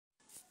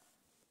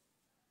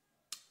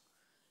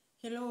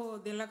Hello,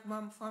 the Luck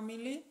Mom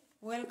family.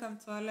 Welcome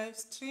to our live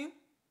stream.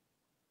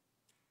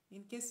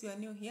 In case you are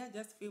new here,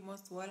 just feel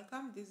most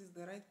welcome. This is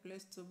the right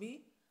place to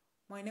be.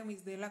 My name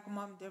is the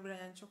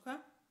theluckymumdebranyanchoka.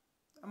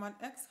 I'm an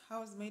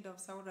ex-housemaid of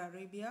Saudi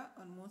Arabia,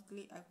 and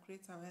mostly I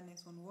create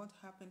awareness on what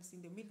happens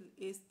in the Middle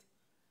East.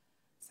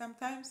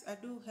 Sometimes I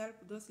do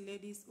help those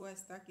ladies who are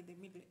stuck in the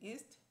Middle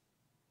East,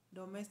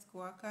 domestic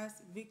workers,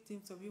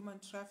 victims of human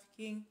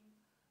trafficking.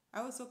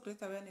 I also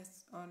create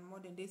awareness on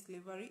modern day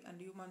slavery and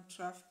human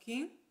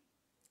trafficking.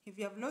 If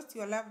you have lost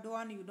your loved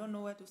one, you don't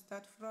know where to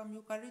start from,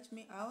 you can reach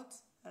me out.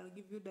 I'll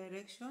give you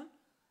direction.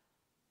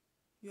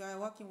 You are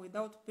working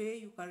without pay,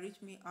 you can reach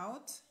me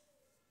out.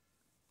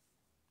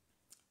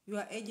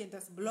 Your agent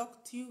has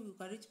blocked you, you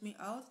can reach me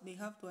out. They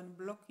have to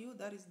unblock you,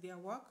 that is their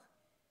work.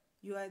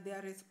 You are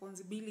their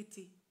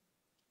responsibility.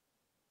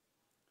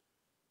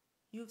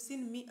 You've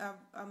seen me,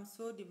 I'm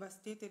so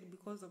devastated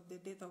because of the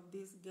death of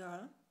this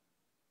girl.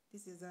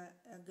 This is a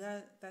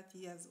girl 30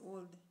 years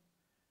old.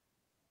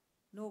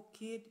 No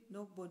kid,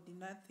 nobody,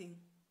 nothing.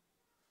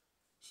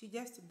 She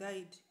just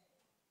died.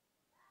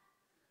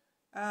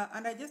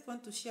 And I just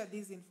want to share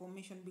this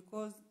information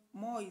because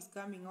more is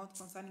coming out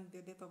concerning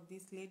the death of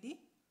this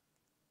lady.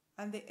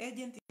 And the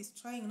agent is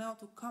trying now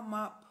to come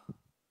up.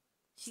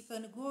 She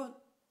can go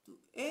to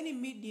any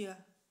media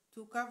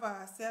to cover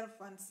herself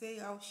and say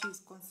how she is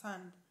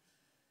concerned.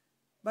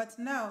 But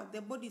now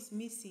the body is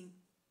missing.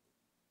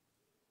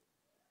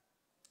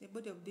 The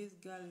body of this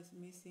girl is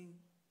missing.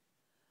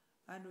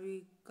 And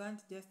we can't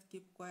just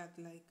keep quiet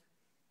like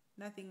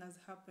nothing has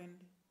happened.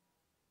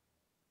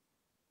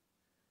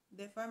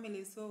 The family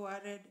is so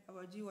worried.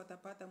 Hawajui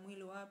watapata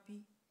mwili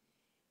wapi.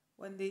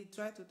 When they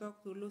try to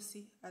talk to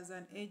Lucy as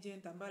an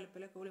agent ambaye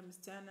alipeleka ule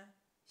msichana,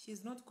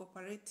 she's not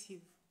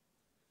cooperative.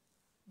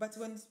 But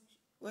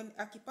when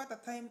akipata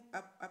time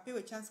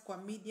apewe chance kwa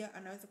media,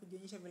 anaweza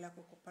kujionyesha vile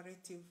ako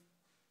cooperative.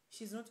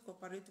 She's not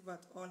cooperative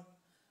at all.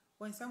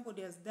 When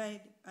somebody has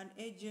died, an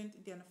agent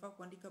ndiye anafaa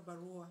kuandika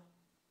barua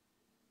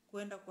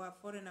kwenda kwa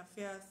foreign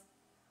affairs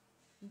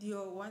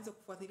ndio uanze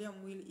kufuatilia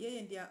mwili.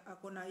 Yeye ndiye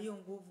akona hiyo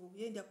nguvu,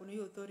 yeye ndiye akona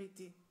hiyo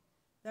authority.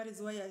 That is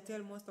why I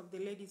tell most of the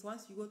ladies,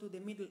 once you go to the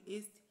Middle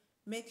East,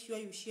 make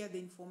sure you share the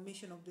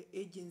information of the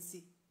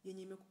agency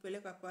yenye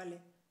imekupeleka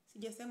pale.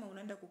 Sijasema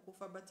unaenda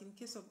kukufa, but in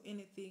case of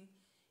anything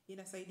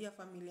inasaidia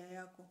familia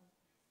yako.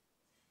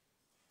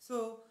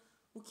 So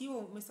ukiwa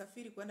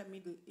umesafiri kwenda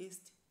Middle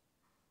East,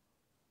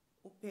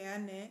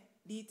 upeane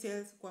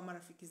details kwa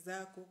marafiki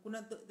zako.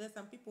 There's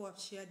some people who have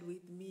shared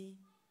with me.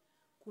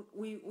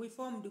 We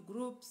formed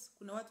groups.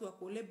 Kuna watu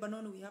wako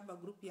Lebanon, we have a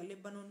group ya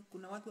Lebanon.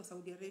 Kuna watu wa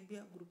Saudi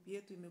Arabia, group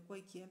yetu imekuwa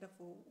ikienda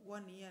for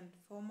 1 year and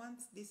 4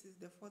 months. This is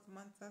the 4th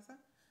month sasa.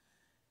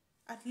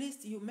 At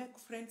least you make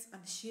friends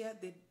and share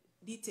the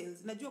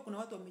details. Najua kuna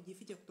watu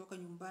wamejificha kutoka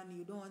nyumbani.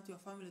 You don't want your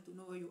family to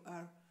know where you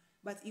are.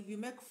 But if you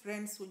make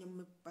friends when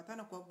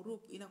mmepatana kwa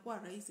group, inakuwa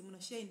rahisi,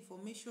 mna share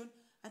information.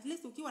 At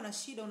least ukiwa na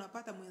shida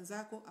unapata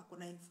mwenzako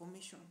akona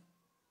information.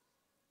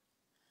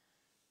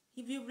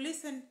 If you've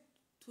listened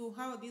to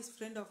how this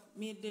friend of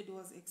Maid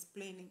was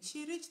explaining,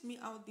 she reached me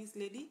out, this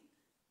lady,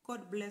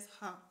 God bless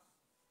her.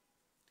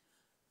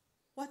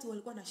 Watu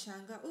walikuwa na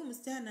shanga, huyu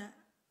msichana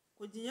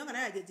kujinyonga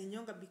naye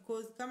hajajinyonga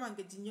because kama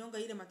angejinyonga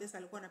ile mateso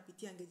alikuwa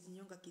anapitia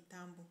angejinyonga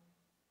kitambo.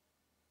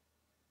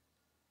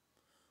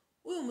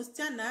 Huyu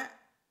msichana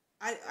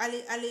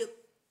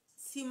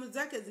simu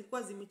zake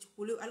zilikuwa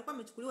zimechukuliwa, alikuwa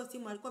amechukuliwa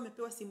simu, alikuwa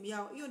amepewa simu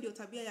yao. Hiyo ndio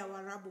tabia ya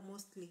Waarabu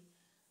mostly.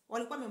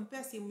 Walikuwa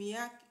wamempea simu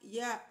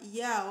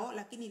yao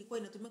lakini ilikuwa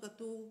inatumika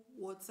tu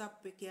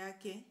WhatsApp peke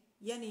yake.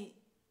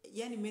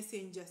 Yani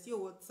Messenger,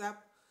 sio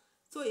WhatsApp.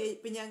 So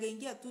penye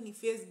angeingia tu ni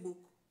Facebook.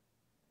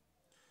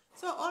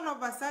 So all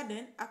of a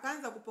sudden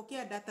akaanza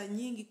kupokea data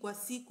nyingi kwa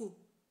siku.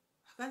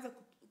 Akaanza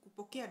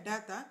kupokea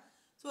data.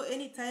 So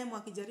anytime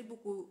akijaribu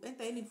ku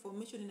enter any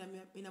information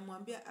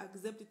inamwambia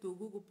accept to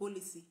Google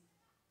policy.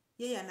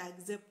 Yeye ana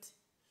accept.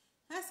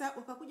 Sasa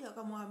wakakuja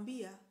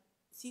wakamwambia,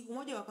 siku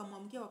moja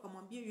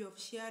wakamwambia you have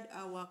shared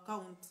our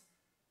account.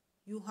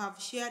 You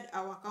have shared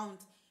our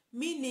account.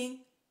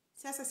 Meaning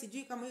sasa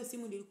sijui kama hiyo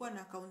simu ilikuwa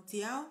na account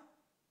yao.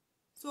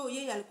 So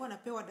yeye alikuwa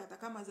anapewa data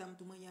kama za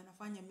mtu mwenye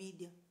anafanya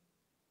media.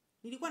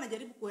 Nilikuwa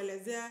najaribu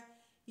kuelezea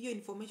hiyo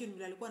information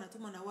vile alikuwa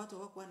anatuma na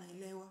watu wako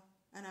wanaelewa.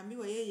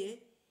 Anaambiwa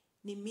yeye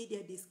ni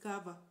media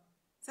discover.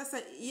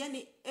 Sasa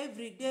yani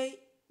every day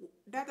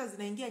data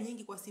zinaingia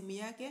nyingi kwa simu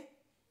yake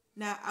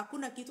na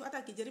hakuna kitu, hata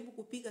akijaribu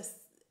kupiga,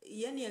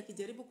 yani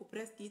akijaribu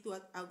kupress kitu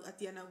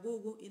ati ana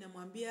Google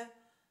inamwambia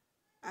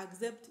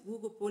accept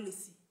Google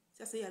policy.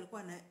 Sasa yeye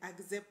alikuwa na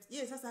accept.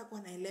 Yeye sasa hakuwa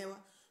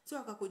anaelewa. So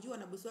akakujua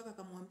na bosi wake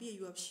akamwambia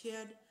you have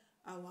shared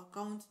our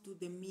account to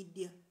the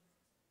media.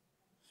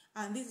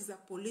 And this is a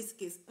police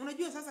case.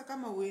 Unajua sasa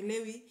kama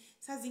uelewi,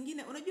 saa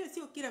zingine unajua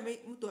sio kila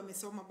mtu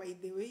amesoma by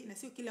the way, na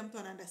sio kila mtu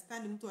ana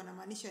understand mtu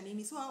anamaanisha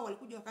nini. So hao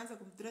walikuja wakaanza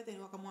kumthreaten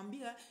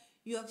wakamwambia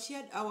you have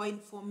shared our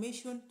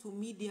information to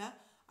media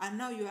and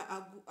now you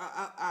are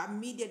a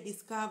media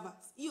discover.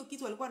 Hiyo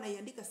kitu walikuwa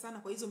anaiandika sana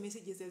kwa hizo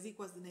messages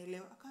zilikuwa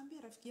zinaelewa.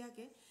 Akaambia rafiki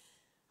yake,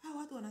 hao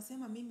watu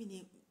wanasema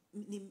mimi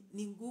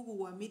ni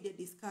ngugu wa media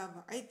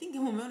discover. I think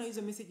umeona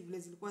hizo message vile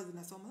zilikuwa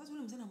zinasoma. Sasa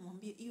yule mzee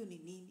anamwambia hiyo ni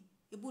nini?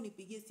 Hebu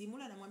nipigie simu.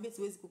 Yule anamwambia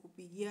siwezi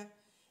kukupigia.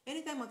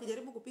 Anytime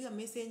akijaribu kupiga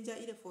messenger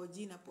ile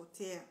 4G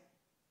inapotea.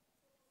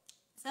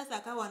 Sasa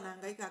akawa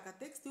anahangaika,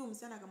 akatext huyu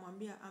msichana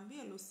akamwambia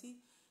ambia Lucy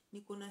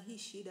niko na hii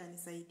shida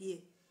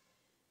nisaidie.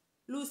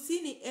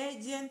 Lucy ni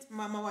agent,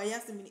 mama wa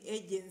Yasmin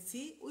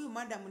agency. Huyu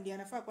madam ndiye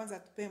anafaa kwanza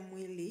atupe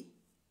mwili.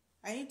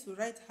 I need to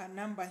write her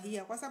number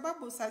here kwa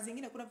sababu saa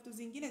zingine kuna vitu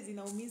zingine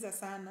zinaumiza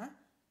sana.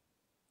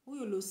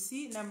 Huyu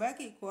Lucy namba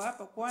yake iko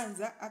hapa,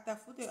 kwanza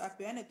atafute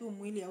apeane tu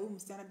mwili ya huyu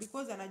msichana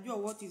because anajua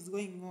what is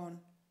going on.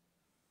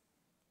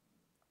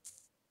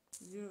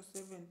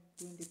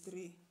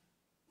 0723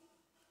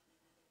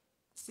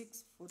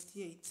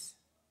 648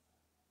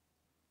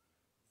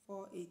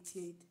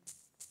 488.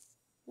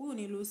 Huyu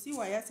ni Lucy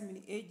wa Yasmin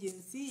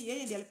agency.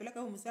 Yeye ndiye alipeleka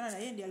huyu msichana na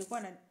yeye ndiye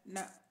alikuwa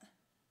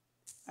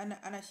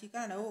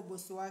anashikana na huyo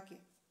boss wake.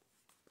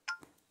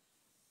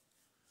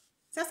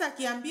 Sasa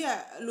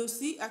akiambia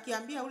Lucy,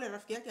 akiambia ule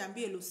rafiki yake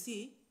ambie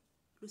Lucy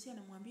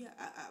anamwambia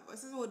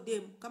sasa huyo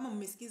dem, kama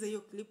mmesikiza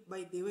hiyo clip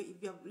by the way,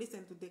 if you have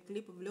listened to the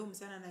clip vile huyo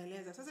msichana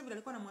anaeleza. Sasa vile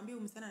alikuwa anamwambia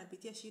huyo msichana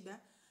anapitia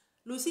shida,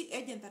 Lucy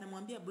agent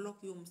anamwambia block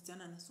huyo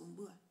msichana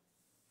anasumbua.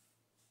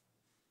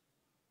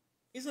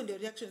 Hizo ndio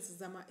reactions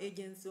za ma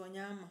agents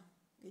wanyama.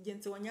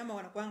 Agents wanyama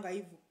wanakuanga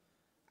hivyo.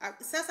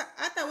 Sasa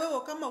hata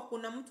wewe kama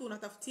kuna mtu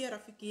unatafutia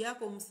rafiki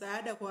yako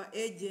msaada kwa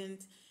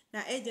agent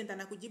na agent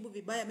anakujibu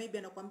vibaya, maybe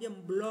anakuambia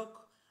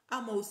mblock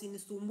ama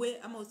usinisumbue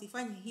ama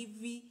usifanye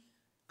hivi,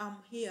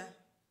 I'm here.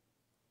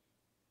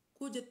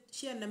 Kuja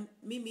share na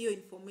mimi hiyo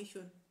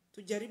information.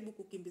 Tujaribu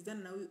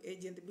kukimbizana na huyu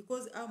agent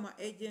because I'm an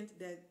agent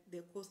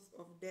the cause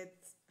of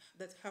death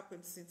that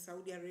happens in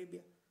Saudi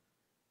Arabia.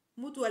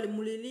 Mtu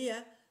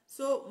alimulilia,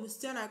 so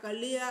msichana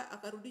akalia,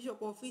 akarudishwa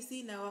kwa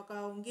ofisi na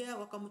wakaongea,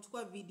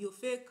 wakamchukua video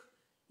fake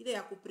ile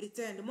ya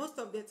kupretend. Most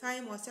of the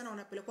time wasichana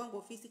wanapelekwa kwa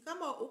ofisi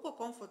kama uko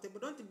comfortable,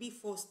 don't be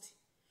forced.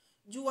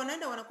 Juu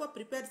wanaenda wanakuwa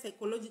prepared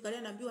psychologically,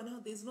 anaambiwa now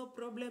there is no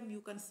problem,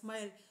 you can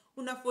smile.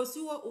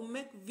 Unaforsiwa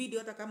umake video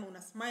hata kama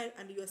una smile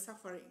and you are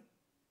suffering.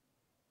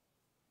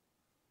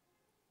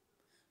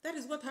 That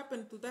is what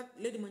happened to that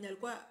lady mwenye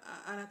alikuwa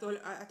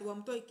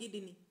atiwamtoe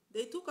kidney.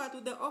 They took her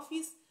to the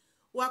office,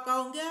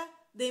 wakaongea,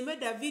 they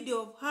made a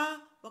video of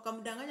her,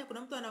 wakamdanganya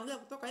kuna mtu anaongea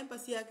kutoka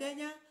embassy ya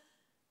Kenya,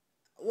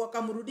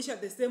 wakamrudisha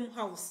the same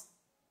house.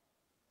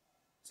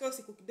 So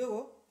siku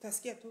kidogo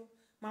tasikia tu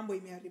mambo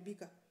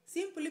imeharibika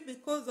simply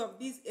because of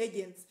these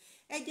agents.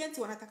 Agents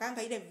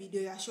wanatakanga ile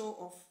video ya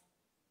show off.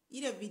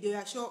 Ile video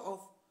ya show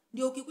off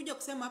ndio ukikuja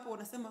kusema hapa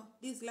wanasema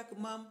this lucky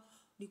mom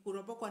ni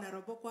kurobokwa na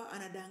robokwa,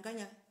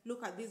 anadanganya.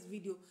 Look at this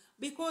video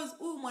because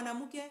huyu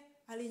mwanamke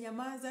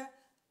alinyamaza,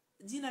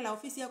 jina la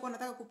ofisi yako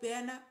anataka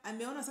kupeana,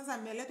 ameona sasa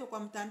ameletwa kwa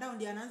mtandao,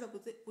 ndio anaanza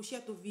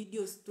kushare tu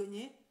videos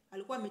twenye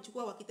alikuwa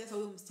amechukua wakitesa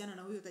huyo msichana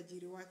na huyo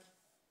tajiri wake.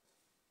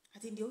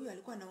 Ati ndio huyo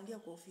alikuwa anaongea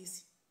kwa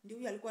ofisi. Ndio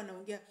huyo alikuwa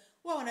anaongea.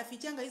 Wao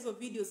wanafichanga hizo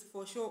videos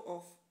for show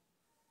off.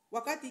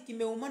 Wakati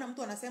kimeumana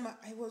mtu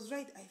anasema I was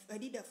right, I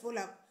did a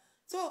follow up.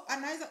 So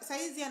anaweza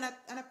saizi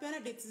anapeana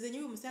dates zenye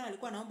huyo msichana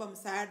alikuwa anaomba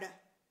msaada.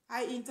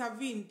 I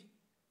intervened.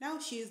 Now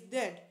she is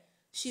dead.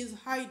 She is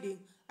hiding.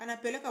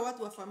 Anapeleka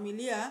watu wa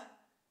familia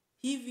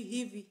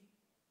hivi.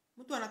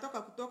 Mtu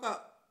anatoka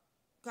kutoka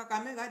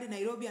Kakamega hadi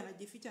Nairobi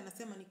anajificha,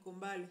 anasema niko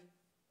mbali.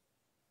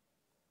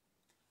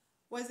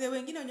 Wazee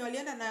wengine wenye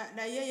walienda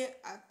na yeye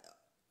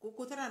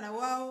kukutana na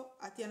wao,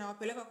 ati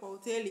anawapeleka kwa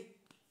hoteli.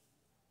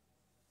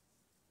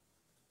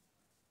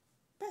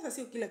 Pesa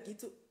sio kila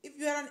kitu. If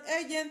you are an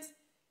agent,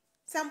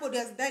 somebody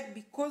has died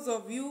because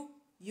of you,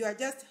 you are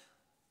just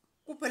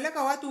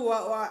kupeleka watu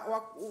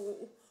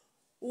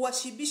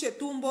washibishe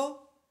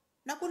tumbo.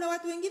 Na kuna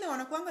watu wengine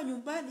wanakuanga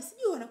nyumbani,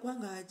 sijui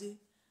wanakuanga aje.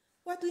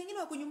 Watu wengine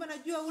wako nyumbani,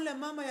 najua ule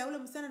mama ya ule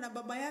msichana na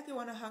baba yake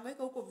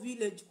wanahangaika huko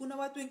village. Kuna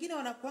watu wengine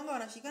wanakuanga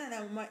wanashikana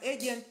na ma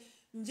agent,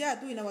 njaa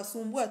tu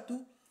inawasumbua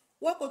tu.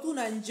 Wako tu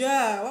na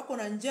njaa, wako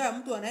na njaa,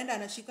 mtu anaenda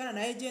anashikana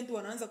na agent,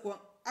 wanaanza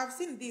kwa I've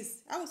seen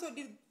this. I also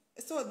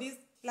saw this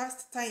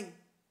last time.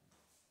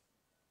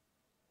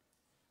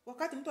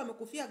 Wakati mtu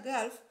amekufia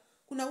Gulf,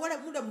 kuna wale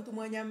muda mtu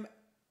mwenye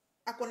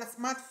ako na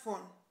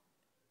smartphone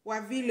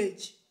wa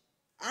village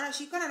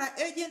anashikana na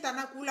agent,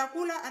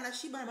 anakula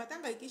anashiba, na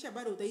matanga ikisha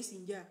bado utaishi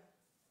njaa.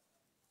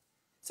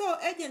 So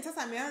agent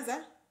sasa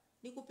ameanza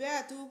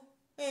nikupea tu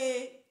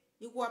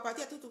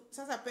nikuwapatia tu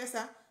sasa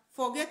pesa,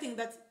 forgetting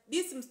that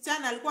this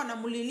msichana alikuwa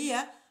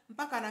anamulilia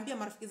mpaka anaambia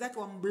marafiki zake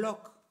wa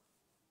mblock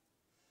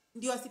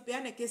ndio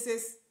asipeane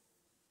cases.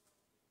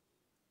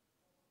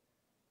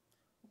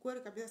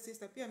 Ukweli kabisa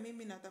sister, pia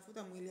mimi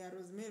natafuta mwili ya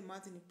Rosemary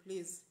Martin,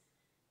 please.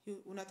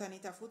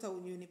 Unatanitafuta,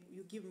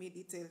 you give me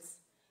details.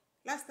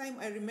 Last time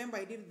I remember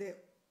I did the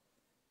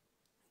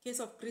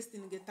case of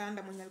Christine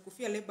Getanda mwenye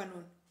alikufia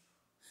Lebanon.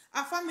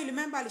 A family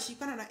member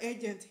alishikana na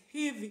agent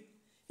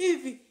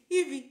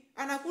hivi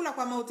anakula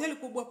kwa mahoteli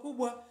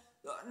kubwa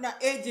na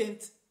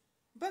agent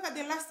mpaka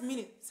the last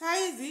minute.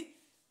 Saizi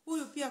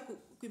huyu pia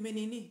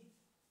kumenini,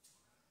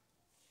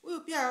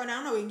 huyu pia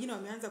wanaona wengine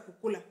wameanza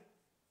kukula.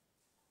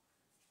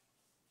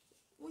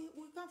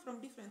 we come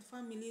from different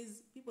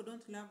families, people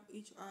don't love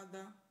each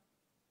other.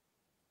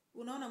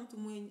 Unaona mtu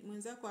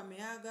mwenzako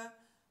ameaga,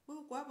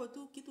 wewe uko hapo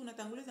tu, kitu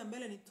unatanguliza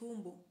mbele ni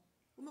tumbo.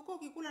 Umekuwa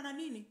ukikula na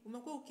nini?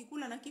 Umekuwa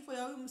ukikula na kifo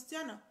ya huyu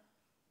msichana.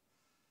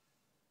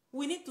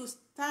 We need to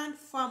stand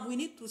firm. We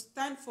need to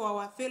stand for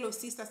our fellow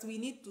sisters. We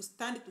need to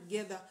stand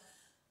together.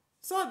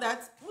 So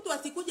that mtu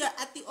asikuja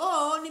ati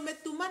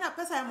nimetumana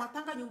pesa ya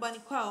matanga nyumbani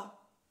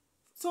kwao.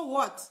 So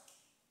what?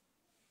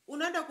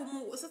 Unaenda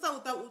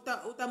sasa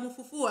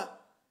utamfufua.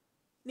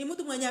 Ni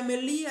mtu mwenye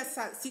amelia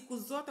siku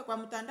zote kwa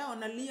mtandao,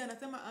 analia,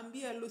 anasema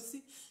ambia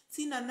Lucy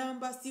sina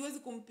namba, siwezi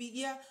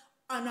kumpigia.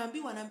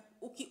 Anaambiwa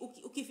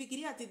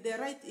ukifikiria ati the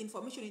right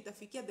information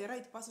itafikia the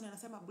right person,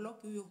 anasema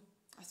block huyo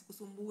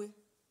asikusumbue.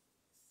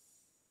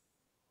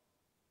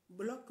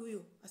 Block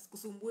huyo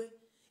asikusumbue.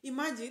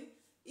 Imagine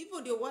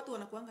hivyo ndio watu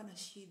wanakuanga na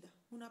shida.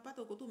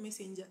 Unapata uko tu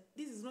messenger.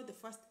 This is not the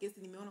first case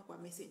nimeona kwa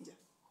messenger.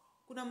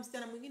 Kuna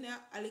msichana mwingine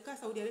alikaa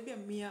Saudi Arabia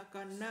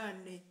miaka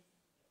 8.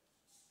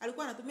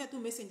 Alikuwa anatumia tu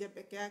messenger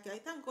peke yake. I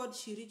thank God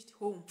she reached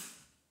home.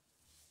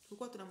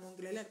 Tulikuwa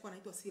tunamuongelelea, alikuwa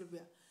anaitwa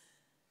Sylvia.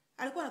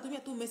 Alikuwa anatumia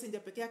tu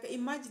messenger peke yake.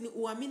 Imagine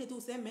uamini tu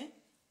useme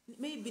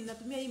maybe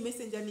natumia hii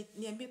messenger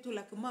niambie tu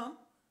like mom,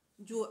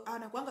 juu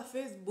anakuanga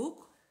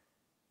Facebook.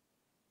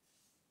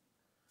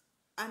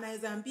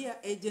 Anaweza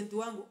ambia agent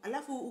wangu.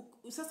 Alafu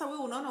sasa wewe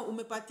unaona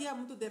umepatia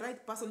mtu the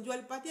right person. Juu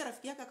alipatia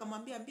rafiki yake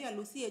akamwambia ambia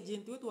Lucy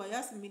agent wetu wa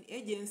Yasmin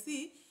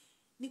agency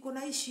niko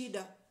na hii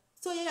shida.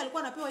 So yeye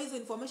alikuwa anapewa hizo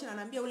information,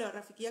 anaambia ule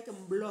rafiki yake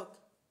mblock.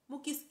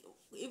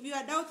 If you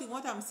are doubting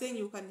what I'm saying,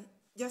 you can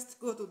just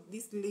go to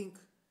this link.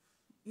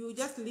 You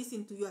just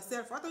listen to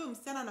yourself. Hata huyo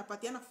msichana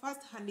anapatiana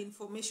first hand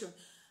information.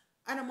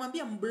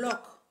 Anamwambia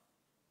mblock.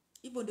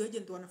 Hivyo ndio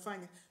agent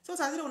wanafanya. So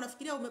saa zile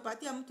unafikiria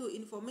umepatia mtu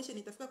information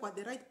itafika kwa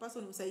the right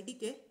person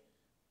usaidike,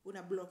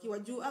 unablokiwa.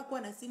 Juu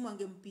hakuwa na simu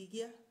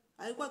angempigia.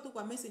 Alikuwa tu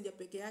kwa messenger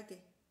peke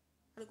yake.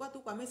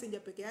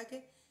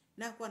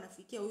 Na hakuwa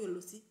anafikia huyo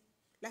Lucy.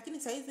 Lakini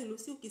saa hizi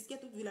Lucy ukisikia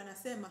tu vile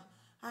anasema,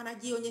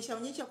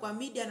 anajionyesha kwa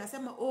media,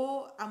 anasema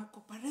I'm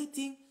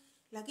cooperating.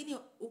 Lakini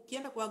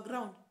ukienda kwa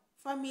ground,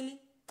 family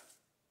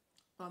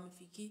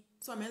wamefiki.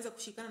 So ameanza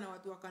kushikana na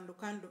watu wa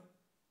kando.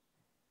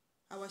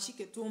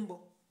 Hawashike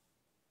tumbo.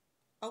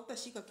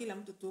 Hautashika kila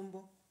mtu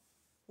tumbo.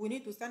 We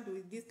need to stand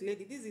with this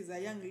lady. This is a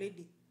young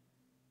lady.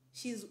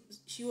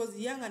 She was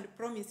young and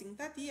promising,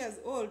 30 years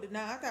old,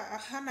 na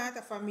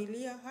hana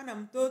familia, hana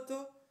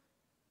mtoto.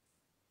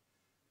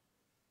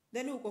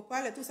 Then uko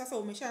pale tu sasa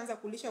umeshaanza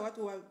kulisha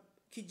watu wa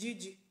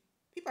kijiji.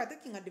 People are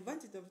taking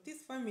advantage of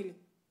this family,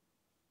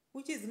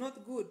 which is not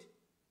good.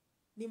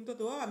 Ni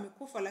mtoto wao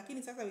amekufa,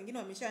 lakini sasa wengine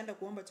wameshaenda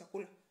kuomba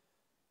chakula.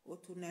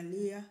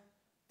 Tunalia,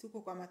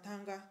 tuko kwa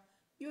matanga.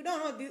 You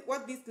don't know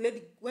what this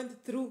lady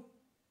went through.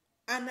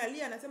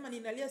 Analia, anasema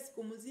ninalia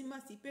siku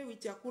mzima, sipewi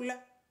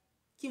chakula.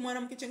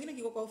 Kimwanamke chengine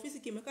kiko kwa ofisi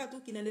kimekaa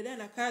tu kinaendelea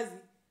na kazi.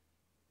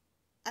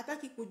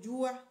 Hataki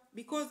kujua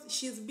because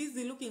she's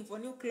busy looking for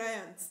new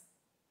clients.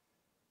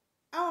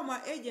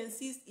 Our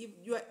agencies, if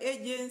your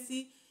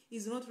agency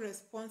is not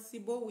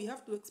responsible, we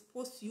have to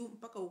expose you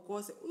mpaka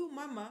ukose. Huyu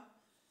mama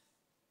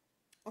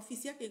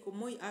ofisi yake iko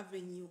Moi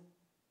Avenue.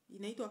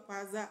 Inaitwa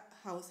Plaza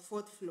House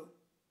 4th floor.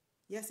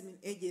 Yasmin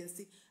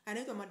agency.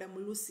 Anaitwa Madam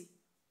Lucy.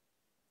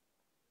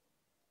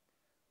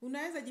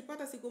 Unaweza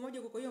jipata siku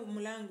moja kwa hiyo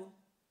mlango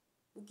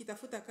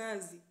ukitafuta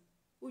kazi.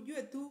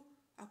 Ujue tu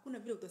hakuna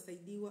vile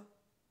utasaidiwa.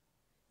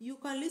 You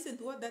can listen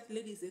to what that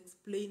lady is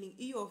explaining.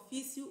 Hiyo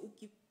ofisi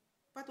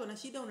ukipatwa na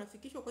shida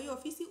unafikishwa kwa hiyo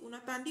ofisi,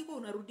 unatandikwa,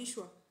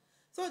 unarudishwa.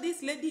 So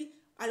this lady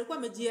alikuwa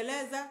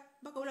amejieleza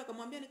mpaka ule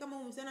akamwambia ni kama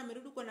huyu msichana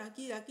amerudi kwa na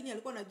akili, lakini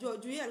alikuwa anajua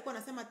juu yeye alikuwa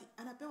anasema ati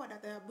anapewa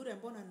data ya bure,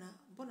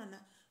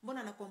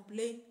 mbona na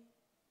complain.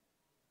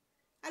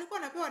 Alikuwa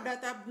anapewa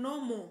data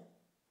abnormal.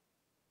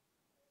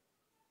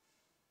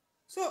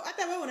 So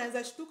hata wewe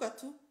unaweza shtuka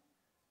tu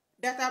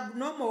data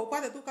abnormal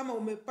upate tu kama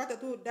umepata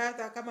tu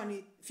data kama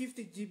ni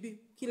 50 GB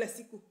kila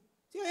siku.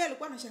 Sio yeye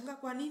alikuwa anashangaa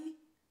kwa nini?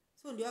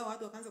 So ndio hao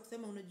watu wakaanza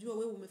kusema unajua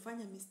wewe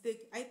umefanya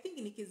mistake. I think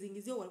ni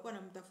kizingizio walikuwa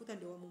wanamtafuta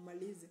ndio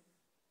wamumalize.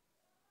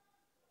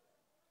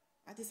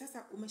 Ati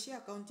sasa umeshare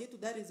account yetu,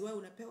 that is why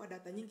unapewa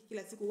data nyingi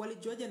kila siku. Wali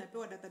George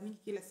anapewa data mingi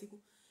kila siku.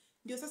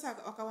 Ndio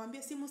sasa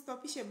wakawaambia simu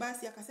stopishe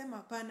basi, akasema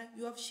hapana,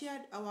 you have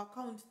shared our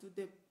account to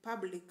the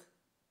public.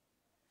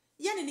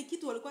 Yani ni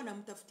kitu walikuwa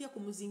wanamtafutia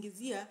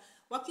kumzingizia,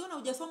 wakiona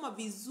hujasoma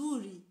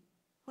vizuri.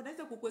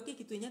 Wanaweza kukuwekea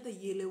kitu yenye hata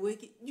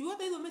ieleweki. Juu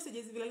hata hizo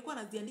messages vile alikuwa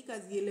anaziandika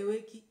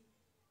zieleweki.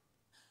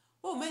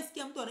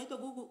 Umesikia mtu anaitwa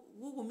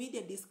Google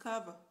Media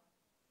Discover.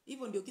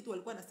 Hivyo ndio kitu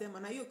walikuwa wanasema,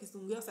 na hiyo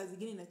kisungio saa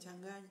zingine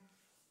inachanganya.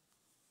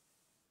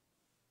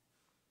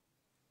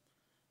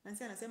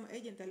 Nancy anasema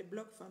agent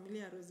aliblock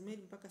familia ya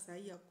Rosemary mpaka saa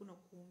hii hakuna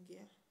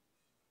kuongea.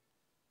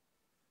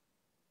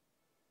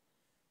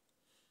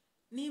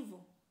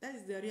 Nivo, that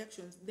is the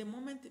reactions. The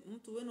moment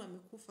mtu wenu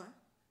amekufa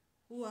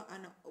huwa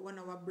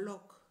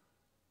wanawablock.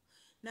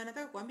 Na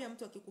nataka kuambia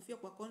mtu akikufia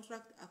kwa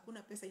contract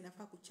hakuna pesa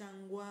inafaa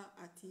kuchangwa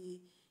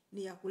ati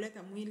ni ya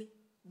kuleta mwili.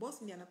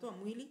 Boss ndiye anatoa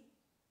mwili.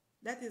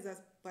 That is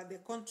as per the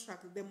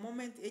contract. The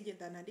moment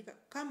agent anaandika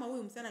kama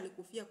huyu msana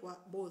alikufia kwa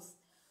boss,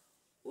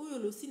 Huyu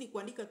Lucy ni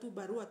kuandika tu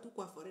barua tu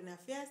kwa Foreign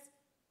Affairs,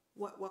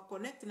 wa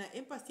connect na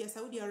embassy ya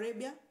Saudi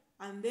Arabia,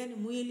 and then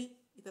mwili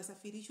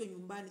itasafirishwa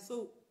nyumbani.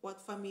 So watu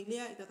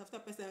familia itatafuta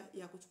pesa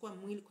ya kuchukua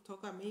mwili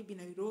kutoka maybe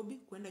Nairobi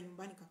kwenda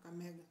nyumbani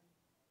Kakamega.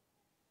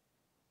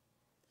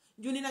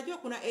 Juu ninajua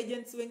kuna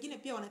agents wengine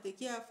pia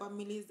wanatekea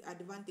families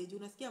advantage.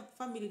 Unasikia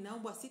family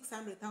naomba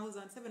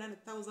 600,000,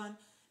 700,000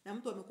 na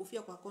mtu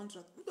amekufia kwa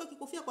contract. Mtu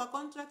akikufia kwa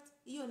contract,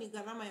 hiyo ni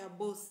gharama ya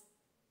boss.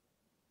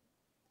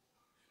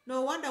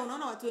 No wonder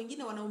unaona watu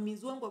wengine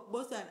wanaumizwa kwa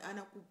boss,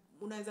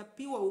 unaweza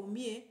piwa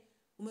uumie,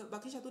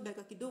 umebakisha tu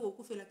dakika kidogo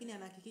ukufe, lakini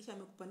anahakikisha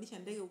amekupandisha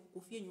ndege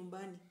ukufie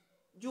nyumbani.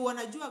 Juu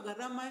wanajua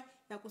gharama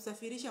ya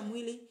kusafirisha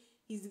mwili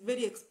is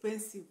very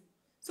expensive.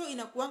 So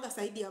inakuanga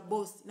saidi ya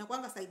boss,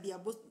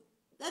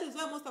 That is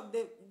why most of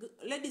the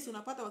ladies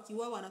unapata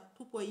wakiwa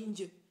wanatupwa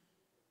nje.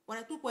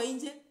 Wanatupwa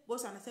nje,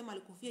 boss anasema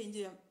alikufia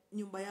nje ya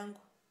nyumba yangu.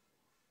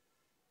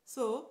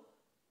 So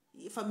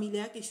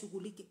familia yake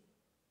ishughulike.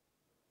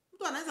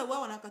 Mtu anaweza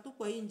uawa na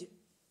akatupwa nje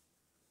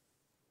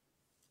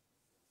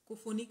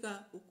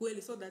kufunika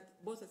ukweli so that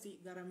boss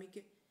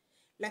asigharamike.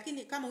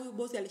 Lakini kama huyu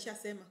boss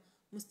alishasema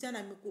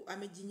msichana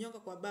amejinyonga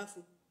kwa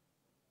bafu,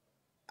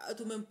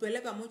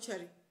 tumempeleka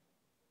mochari.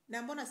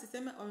 Na mbona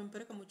siseme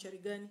wamempeleka mochari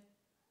gani?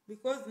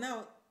 Because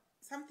now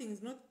something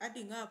is not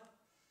adding up.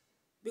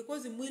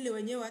 Because mwili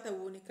wenyewe hata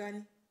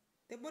uonekani.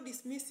 The body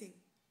is missing.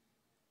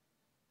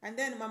 And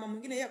then mama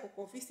mwingine yeye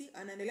kwa ofisi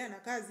anaendelea na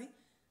kazi.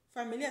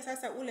 Familia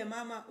sasa,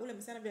 ule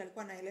msichana vile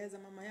alikuwa anaeleza,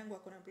 mama yangu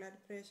ako na blood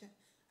pressure.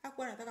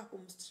 Hakuwa anataka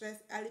kumstress,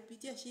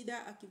 alipitia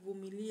shida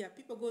akivumilia.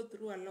 People go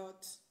through a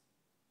lot.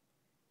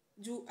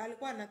 Juu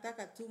alikuwa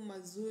anataka tu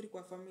mazuri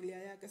kwa familia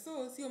yake.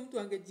 So sio mtu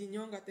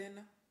angejinyonga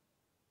tena.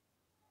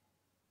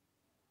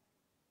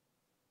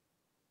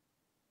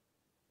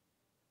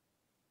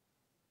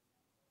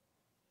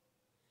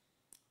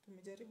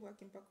 Tumejaribu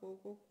mpaka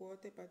huko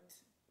kwote, but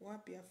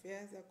wapi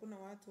affairs, hakuna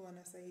watu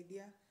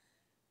wanasaidia.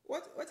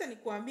 Wacha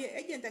nikuambie,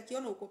 agent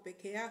akiona uko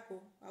peke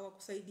yako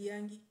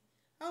hawakusaidiangi.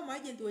 Hao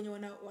maagent wenye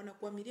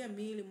wanakuamilia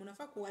miili,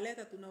 mnafaa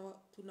kuwaleta,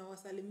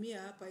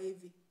 tunawasalimia hapa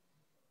hivi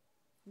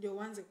ndio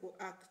waanze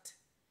kuact.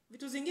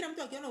 Vitu zingine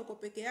mtu akiona uko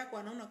peke yako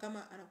anaona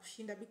kama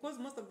anakushinda, because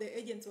most of the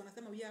agents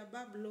wanasema we are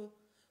above law,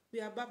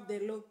 we are above the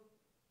law.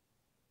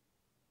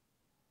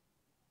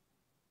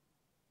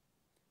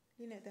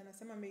 Linet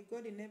anasema may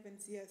God in heaven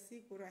see us,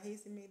 siku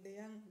rahisi, may the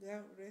young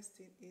girl rest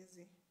in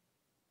easy.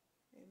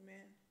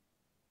 Amen.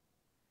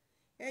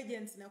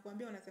 Agents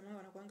nakwambia wanasema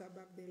wanakuanga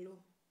above the law.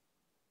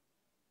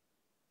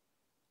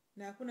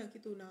 Na hakuna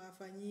kitu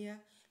unawafanyia,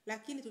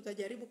 lakini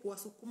tutajaribu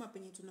kuwasukuma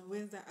penye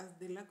tunaweza as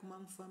the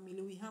Luckymum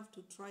family. We have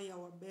to try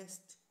our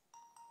best.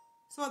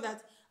 So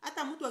that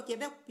hata mtu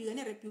akienda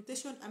kupigania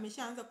reputation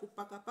ameshaanza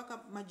kupaka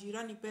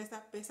majirani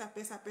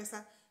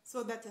pesa.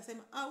 So that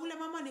asema, ule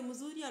mama ni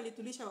mzuri,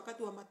 alitulisha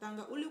wakati wa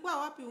matanga. Ulikuwa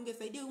wapi?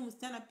 Ungesaidia huyu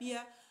msichana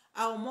pia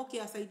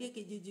aomoke, asaidie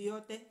kijiji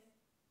yote.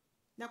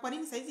 Na kwa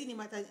nini saizi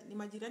ni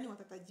majirani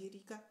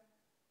watatajirika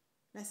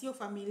na sio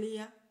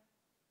familia?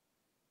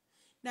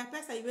 Na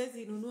pesa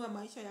iwezi nunua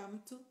maisha ya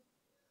mtu.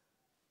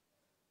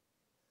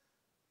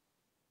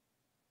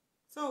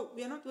 So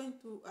we are not going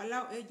to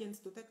allow agents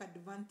to take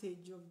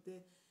advantage of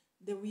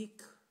the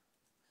weak.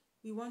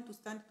 We want to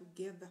stand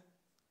together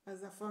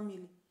as a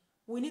family.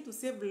 We need to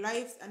save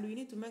lives and we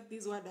need to make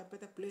this world a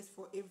better place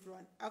for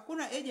everyone.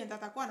 Hakuna agent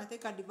atakuwa na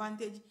take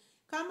advantage.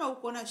 Kama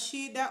uko na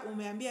shida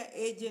umeambia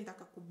agent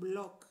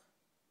akakublock,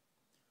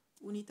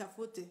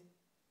 unitafute.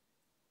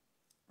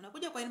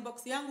 Unakuja kwa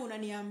inbox yangu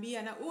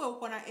unaniambia na uwe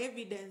uko na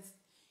evidence.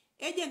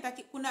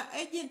 Kuna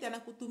agent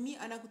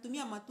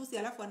anakutumia matusi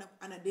alafu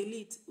ana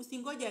delete.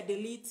 Usingoje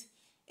delete.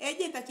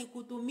 Agent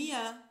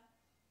akikutumia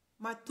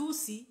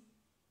matusi,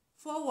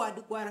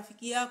 forward kwa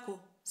rafiki yako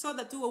so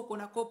that uwe uko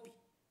na copy.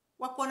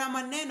 Wako na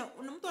maneno,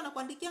 mtu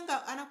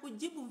anakuandikianga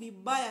anakujibu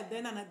vibaya,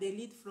 then ana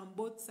delete from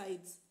both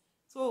sides.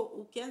 So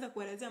ukianza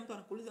kuelezea mtu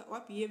anakuuliza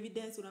wapi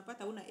evidence,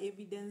 unapata una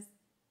evidence.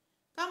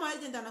 Kama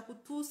agent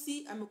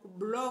anakutusi,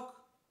 amekublock,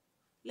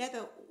 let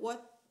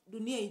what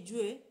dunia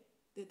ijue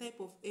the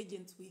type of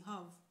agents we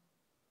have.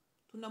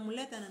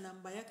 Tunamleta na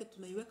namba yake,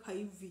 tunaiweka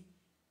hivi.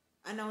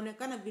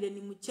 Anaonekana vile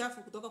ni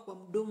mchafu kutoka kwa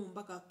mdomo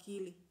mpaka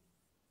akili.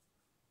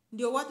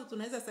 Ndio watu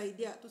tunaweza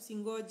saidia,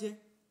 tusingoje.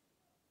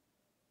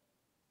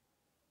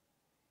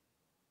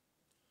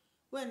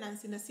 Wewe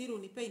Nancy Nasiru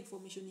unipe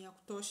information ya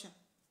kutosha.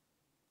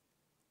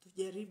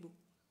 Tujaribu.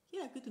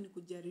 Kila kitu ni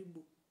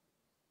kujaribu.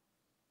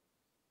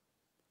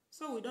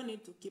 So we don't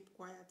need to keep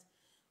quiet.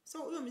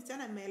 So huyo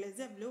msichana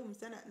ameelezea vile huyo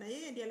msichana, na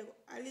yeye ndiye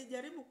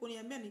alijaribu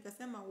kuniambia,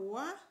 nikasema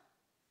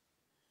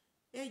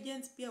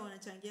agents pia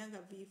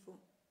wanachangianga vifo.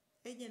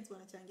 Agents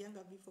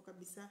wanachangianga vifo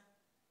kabisa.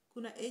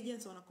 Kuna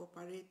agents wana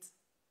cooperate.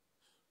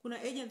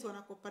 Kuna agents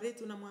wana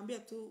cooperate, unamwambia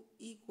tu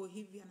iko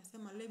hivi,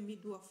 anasema let me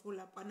do a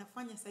follow up.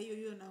 Anafanya saa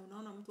hiyo na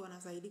unaona mtu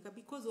anasaidika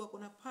because wako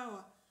na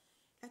power.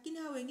 Lakini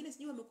hao wengine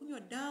sijui wamekunywa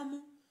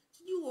damu,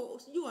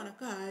 sijui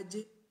wanakaa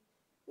aje.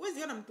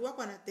 Huwezi ona mtu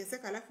wako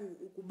anateseka alafu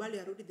ukubali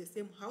arudi the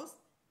same house.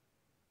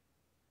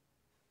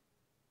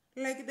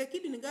 Like the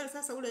kid in girl,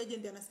 sasa ule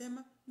agent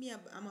anasema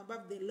I'm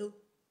above the law.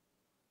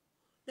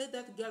 let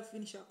that girl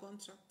finish her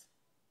contract.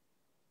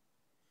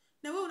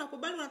 Na wewe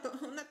unakubali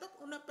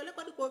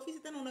unapeleka hadi kwa ofisi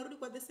tena unarudi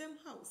kwa the same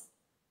house.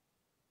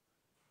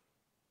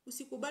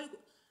 Usikubali.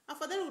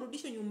 Afadhali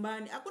urudishwe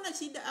nyumbani. Hakuna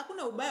shida,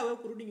 hakuna ubaya wewe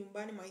kurudi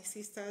nyumbani my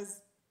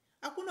sisters.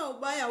 Hakuna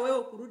ubaya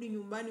wewe kurudi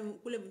nyumbani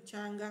kule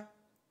mchanga.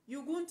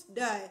 You won't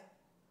die.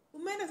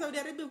 Umeenda Saudi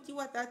Arabia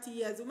ukiwa 30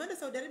 years. Umeenda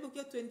Saudi Arabia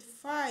ukiwa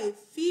 25,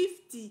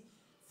 50,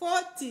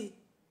 40.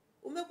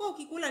 Umekuwa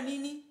ukikula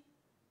nini?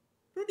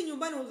 Rudi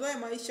nyumbani uzoe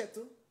maisha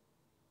tu.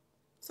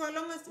 So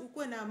long as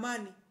ukue na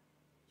amani.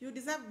 You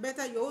deserve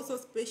better, you're also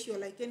special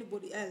like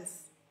anybody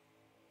else.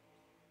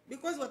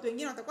 Because watu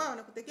wengine watakuwa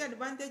wanakutekea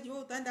advantage,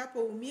 wewe utaenda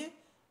hapo umie,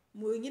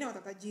 wengine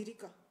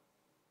watatajirika.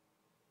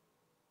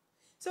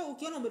 So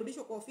ukiona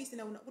umerudishwa kwa ofisi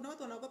na kuna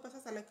watu wanaogopa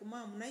sasa like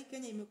mom, na hii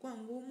Kenya imekuwa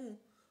ngumu.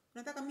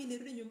 Unataka mimi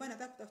nirudi nyumbani,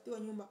 nataka kutafutiwa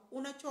nyumba.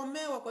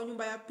 Unachomewa kwa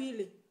nyumba ya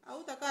pili.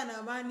 Hautakaa na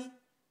amani.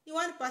 Ni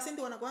 1%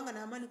 wanakuanga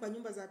na amani kwa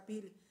nyumba za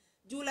pili.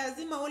 Juu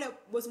lazima ule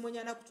bosi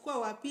mwenye anakuchukua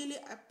wa pili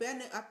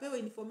apewe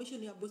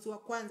information ya bosi wa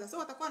kwanza. So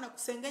watakuwa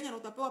wanakusengenya na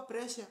utapewa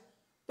pressure.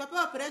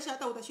 Utapewa pressure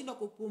hata utashindwa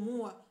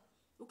kupumua.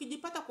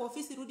 Ukijipata kwa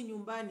ofisi rudi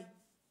nyumbani.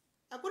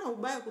 Hakuna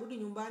ubaya kurudi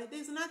nyumbani.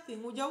 There is nothing.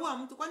 Hujaua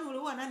mtu, kwani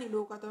uliua nani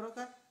ndio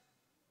ukatoroka?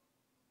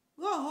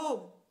 Go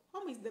home.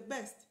 Home is the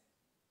best.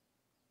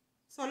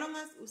 So long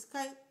as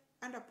usikae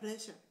under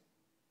pressure.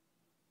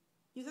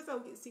 Ni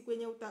sasa siku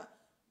yenye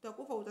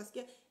utakufa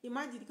utasikia.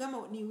 Imagine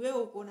kama ni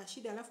wewe uko na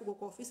shida alafu uko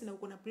kwa ofisi na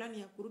uko na plan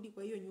ya kurudi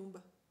kwa hiyo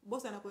nyumba.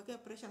 Boss anakuwekea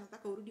pressure,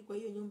 anataka urudi kwa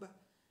hiyo nyumba.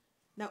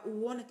 Na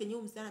uone kenye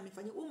huyu msichana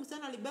amefanya. Huyu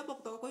msichana alibebwa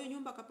kutoka kwa hiyo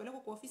nyumba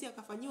akapelekwa kwa ofisi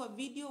akafanyiwa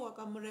video,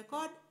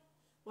 wakamrecord,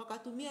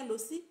 wakatumia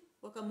losi,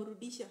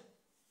 wakamrudisha.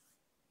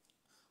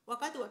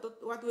 Wakati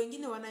watu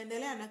wengine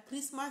wanaendelea na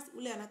Christmas,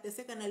 ule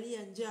anateseka na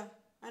lia njaa.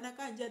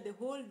 Anakaa njaa the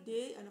whole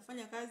day,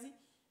 anafanya kazi,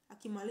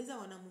 akimaliza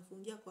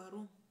wanamfungia kwa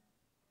room.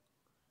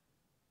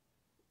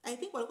 I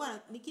think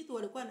walikuwa ni kitu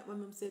walikuwa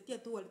wamemsetia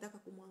tu, walitaka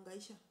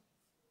kumhangaisha.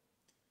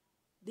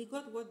 They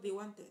got what they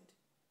wanted.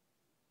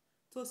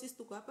 So sisi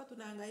tuko hapa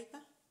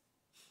tunahangaika.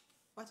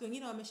 Watu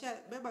wengine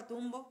wameshabeba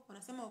tumbo,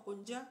 wanasema wako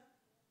njaa.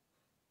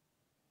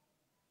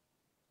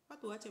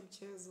 Watu waache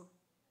mchezo.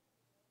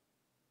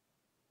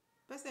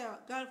 Pesa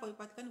ya girl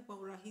haipatikani kwa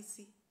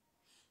urahisi.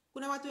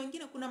 Kuna watu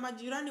wengine, kuna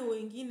majirani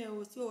wengine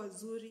wasio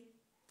wazuri.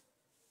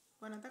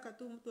 Wanataka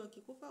tu mtu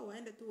akikufa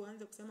waende tu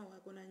waanze kusema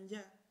wako na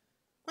njaa.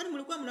 Kwani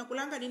mlikuwa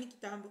mnakulanga nini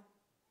kitambo?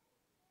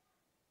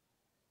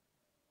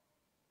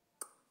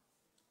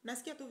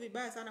 Nasikia tu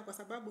vibaya sana kwa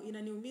sababu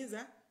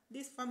inaniumiza.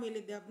 This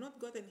family, they have not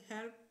gotten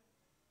help.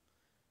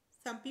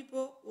 Some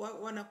people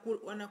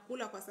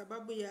wanakula kwa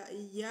sababu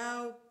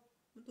yao.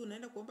 Mtu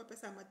unaenda kuomba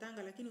pesa ya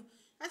matanga lakini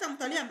hata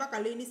mtalia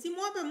mpaka lini? Si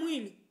muombe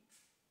mwili.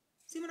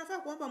 Si mnafaa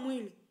kuomba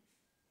mwili.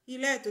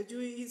 Ileto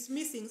juu is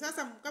missing.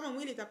 Sasa kama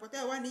mwili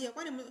itapotea 1 year,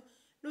 kwani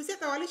Lucia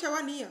tawalisha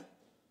 1 year?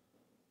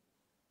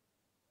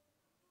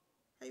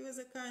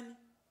 Haiwezekani.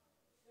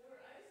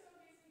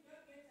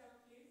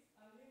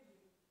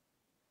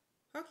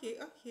 Okay.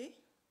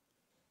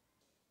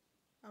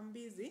 I'm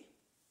busy.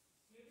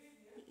 You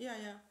busy?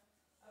 Yeah.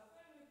 I'll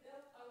find with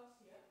help out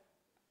here.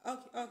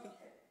 Okay.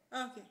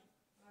 All right. Okay.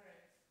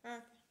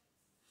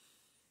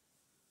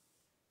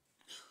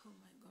 Oh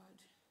my God.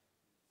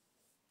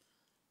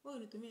 Wewe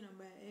unitumie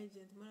namba ya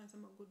agent. Maana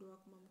nasema good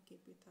work mom,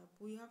 keep it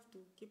up. We have to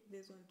keep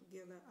this one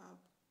together up.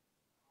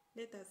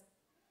 Let us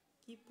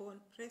keep on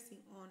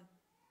pressing on.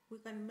 We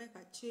can make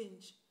a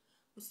change.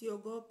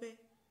 Usiogope.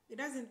 It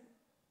doesn't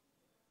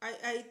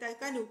I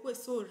can't ukue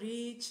so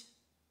rich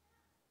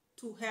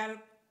to help.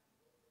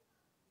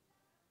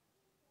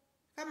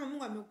 Kama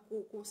Mungu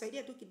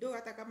amekusaidia tu kidogo,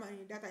 hata kama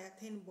ni data ya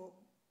 10 bob,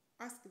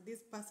 ask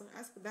this person,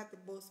 ask that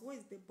boss, what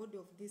is the body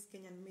of this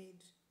Kenyan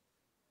maid?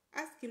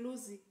 Ask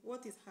Lucy,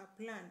 what is her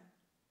plan?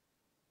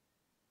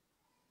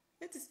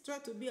 Let's try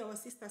to be our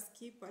sister's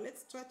keeper.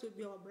 Let's try to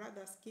be our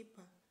brother's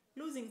keeper.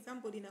 Losing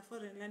somebody in a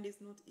foreign land is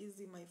not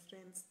easy, my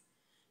friends.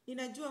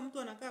 Ninajua mtu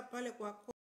anakaa pale kwa